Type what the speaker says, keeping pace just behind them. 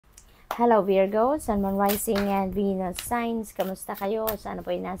Hello Virgo, Sun, Moon, Rising, and Venus signs. Kamusta kayo? Sana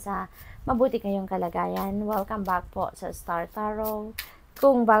po ay nasa mabuti kayong kalagayan. Welcome back po sa Star Tarot.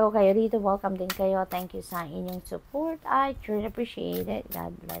 Kung bago kayo rito, welcome din kayo. Thank you sa inyong support. I truly appreciate it.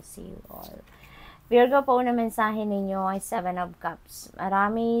 God bless you all. Virgo, po na mensahe ninyo ay 7 of Cups.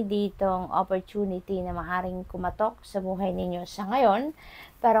 Marami ditong opportunity na maaring kumatok sa buhay ninyo sa ngayon,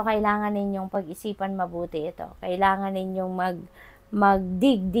 pero kailangan ninyong pag-isipan mabuti ito. Kailangan ninyong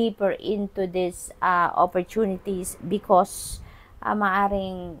mag-dig deeper into these opportunities because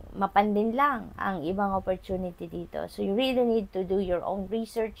maaring mapandin lang ang ibang opportunity dito. So you really need to do your own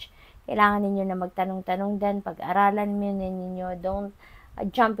research. Kailangan ninyo na magtanong-tanong din, pag-aralan mo ninyo, don't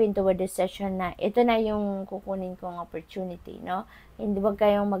jump into a decision na ito na yung kukunin kong opportunity, no? Hindi, wag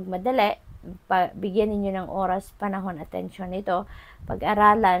kayong magmadali, bigyan ninyo ng oras, panahon, attention ito,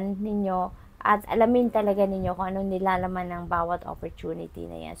 pag-aralan ninyo, at alamin talaga ninyo kung anong nilalaman ng bawat opportunity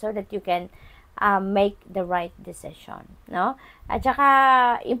na yan so that you can make the right decision, no? At saka,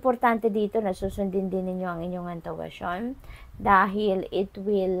 importante dito na susundin din ninyo ang inyong intuition dahil it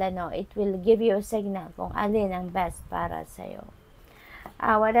will give you a signal kung alin ang best para sa'yo.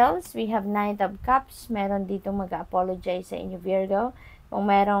 What else? We have 9 of Cups. Meron dito mag-apologize sa inyo, Virgo. Kung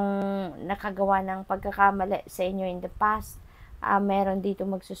merong nakagawa ng pagkakamali sa inyo in the past, meron dito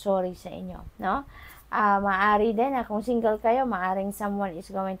magsusorry sa inyo, no? Maaari din na kung single kayo, maaring someone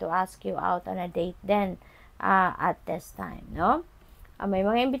is going to ask you out on a date then at this time, no? May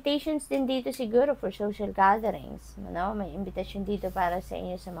mga invitations din dito siguro for social gatherings, no? May invitation dito para sa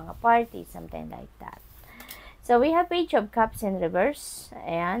inyo sa mga parties, something like that. So, we have Page of Cups in reverse.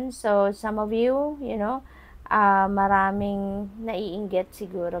 Ayan. So, some of you, maraming naiinggit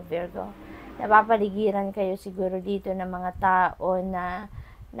siguro, Virgo. Napapaligiran kayo siguro dito ng mga tao na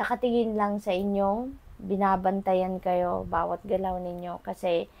nakatingin lang sa inyo, binabantayan kayo bawat galaw ninyo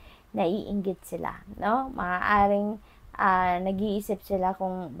kasi naiinggit sila, no? Maaaring nag-iisip sila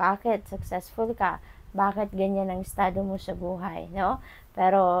kung bakit successful ka, bakit ganyan ang estado mo sa buhay, no?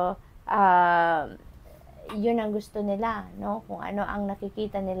 Pero yun ang gusto nila, no? Kung ano ang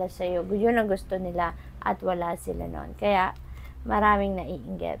nakikita nila sa iyo, yun ang gusto nila at wala sila noon. Kaya maraming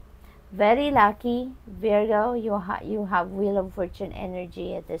naiinggit. Very lucky, Virgo, you have Wheel of Fortune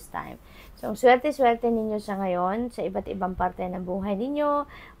energy at this time. So, swerte-swerte ninyo sa ngayon, sa iba't ibang parte ng buhay ninyo.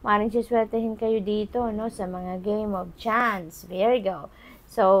 Maaaring siswertehin kayo dito, no? Sa mga game of chance, Virgo.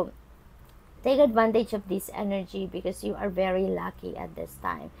 So, take advantage of this energy because you are very lucky at this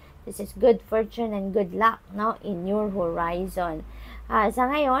time. This is good fortune and good luck, no, in your horizon. Sa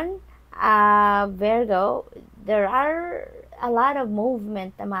ngayon, Virgo, there are a lot of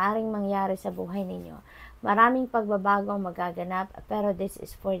movement na maaring mangyari sa buhay ninyo. Maraming pagbabago magaganap, pero this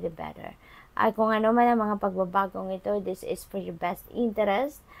is for the better. Kung ano man ang mga pagbabagong ito, this is for your best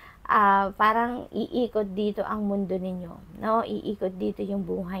interest. Parang iikot dito ang mundo ninyo, no? Iikot dito yung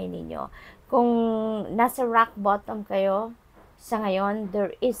buhay ninyo. Kung nasa rock bottom kayo sa ngayon,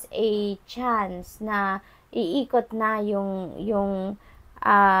 there is a chance na iikot na yung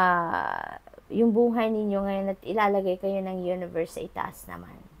buhay ninyo ngayon at ilalagay kayo ng universe sa itaas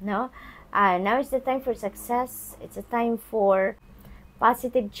naman, no? Now is the time for success. It's a time for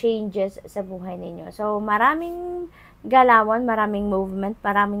positive changes sa buhay ninyo. So, maraming galawan, maraming movement,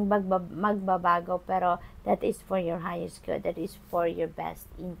 maraming magbabago, pero that is for your highest good. That is for your best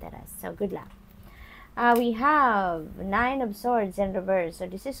interest. So, good luck. We have 9 of Swords in reverse. So,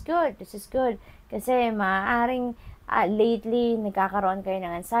 this is good. This is good. Kasi maaaring lately, nagkakaroon kayo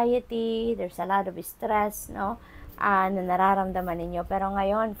ng anxiety. There's a lot of stress, no? Na nararamdaman ninyo. Pero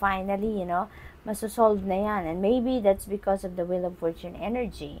ngayon, finally, masosolve na yan. And maybe that's because of the Wheel of Fortune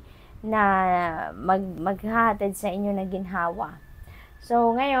energy na maghahatid sa inyo ng ginhawa.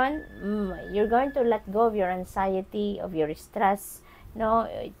 So, ngayon, you're going to let go of your anxiety, of your stress, no?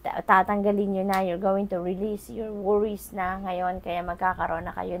 Tatanggalin nyo na, you're going to release your worries na ngayon, kaya magkakaroon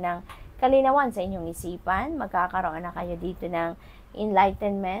na kayo ng kalinawan sa inyong isipan, magkakaroon na kayo dito ng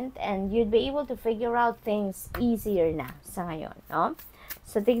enlightenment, and you'd be able to figure out things easier na sa ngayon, no?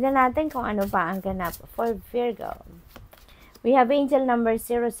 So, tignan natin kung ano pa ang ganap for Virgo. We have angel number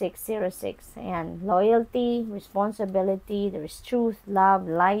 0606. Ayan, loyalty, responsibility, there's truth, love,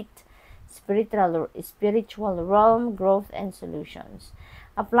 light, spiritual realm, growth, and solutions.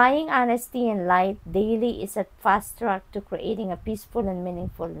 Applying honesty and light daily is a fast track to creating a peaceful and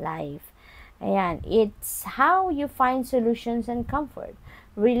meaningful life. Ayan, it's how you find solutions and comfort.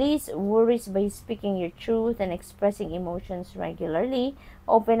 Release worries by speaking your truth and expressing emotions regularly.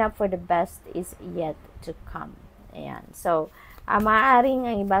 Open up for the best is yet to come. Ayan, so, maaaring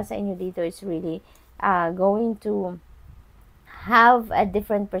ang iba sa inyo dito is really going to have a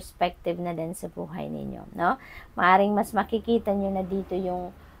different perspective na din sa buhay ninyo, no? Maaring mas makikita nyo na dito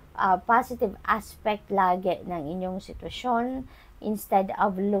yung positive aspect lagi ng inyong sitwasyon instead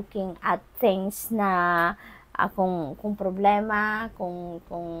of looking at things na kung problema, kung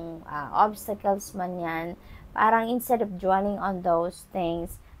obstacles man yan, parang instead of dwelling on those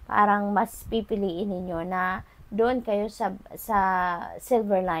things, parang mas pipiliin ninyo na doon kayo sa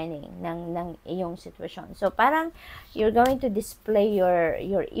silver lining ng iyong sitwasyon. So parang you're going to display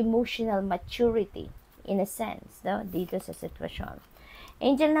your emotional maturity in a sense, no, dito sa sitwasyon.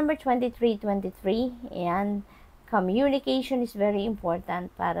 Angel number 2323, and communication is very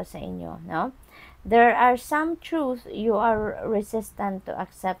important para sa inyo, no? There are some truth you are resistant to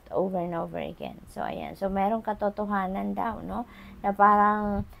accept over and over again. So ayan, so merong katotohanan daw, no, na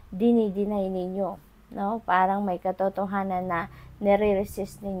parang dinideny ninyo, no? Parang may katotohanan na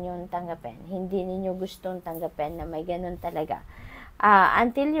nire-resist ninyong tanggapin. Hindi ninyo gustong tanggapin na may ganun talaga.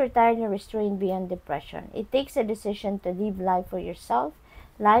 Until you're tired and restrained beyond depression. It takes a decision to live life for yourself.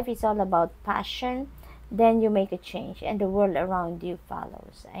 Life is all about passion. Then you make a change and the world around you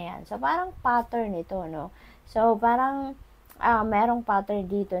follows. Ayan. So, parang pattern ito, no? So, parang merong pattern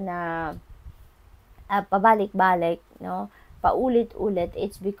dito na pabalik-balik, no? Paulit-ulit.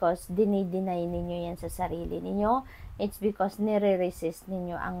 It's because dinideny ninyo yan sa sarili ninyo. It's because nire-resist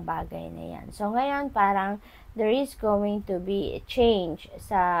ninyo ang bagay na yan. So, ngayon, parang there is going to be a change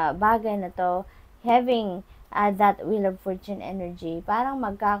sa bagay na to, having that Wheel of Fortune energy, parang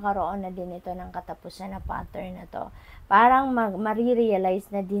magkakaroon na din ito ng katapusan na pattern na to. Parang marirealize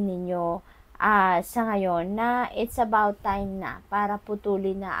na din ninyo sa ngayon na it's about time na para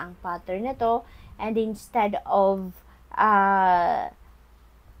putulin na ang pattern na to, and instead of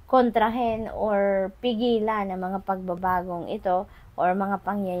kontrahen or pigilan ng mga pagbabagong ito or mga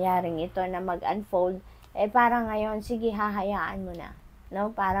pangyayaring ito na mag-unfold, parang ngayon, sige, hahayaan mo na.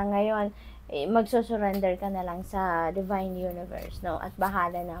 No? Parang ngayon, magsusurrender ka na lang sa divine universe, no? At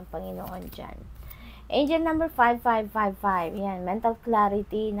bahala na ang Panginoon dyan. Angel number 5555, yan, mental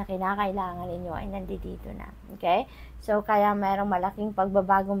clarity na kinakailangan ninyo ay nandito na. Okay? So, kaya mayroong malaking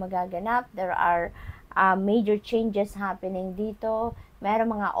pagbabago magaganap. There are major changes happening dito.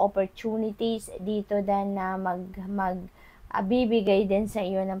 Mayroong mga opportunities dito din na bibigay din sa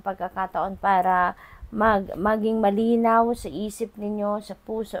iyo ng pagkakataon para maging malinaw sa isip ninyo, sa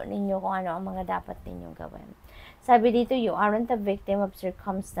puso ninyo kung ano ang mga dapat ninyong gawin. Sabi dito, you aren't a victim of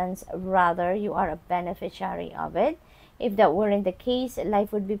circumstance, rather you are a beneficiary of it. If that weren't the case,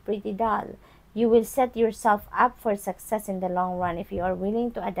 life would be pretty dull. You will set yourself up for success in the long run if you are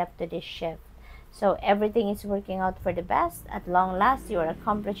willing to adapt to this shift. So everything is working out for the best. At long last, you are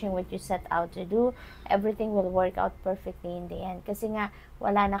accomplishing what you set out to do. Everything will work out perfectly in the end. Kasi nga,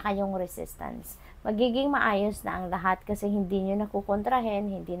 wala na kayong resistance. Magiging maayos na ang lahat kasi hindi nyo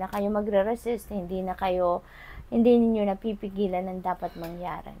nakukontrahin, hindi na kayo magre-resist, hindi ninyo napipigilan ng dapat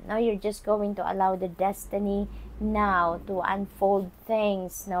mangyari. Now, you're just going to allow the destiny now to unfold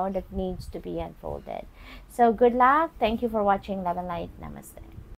things, no, that needs to be unfolded. So, good luck. Thank you for watching Love and Light. Namaste.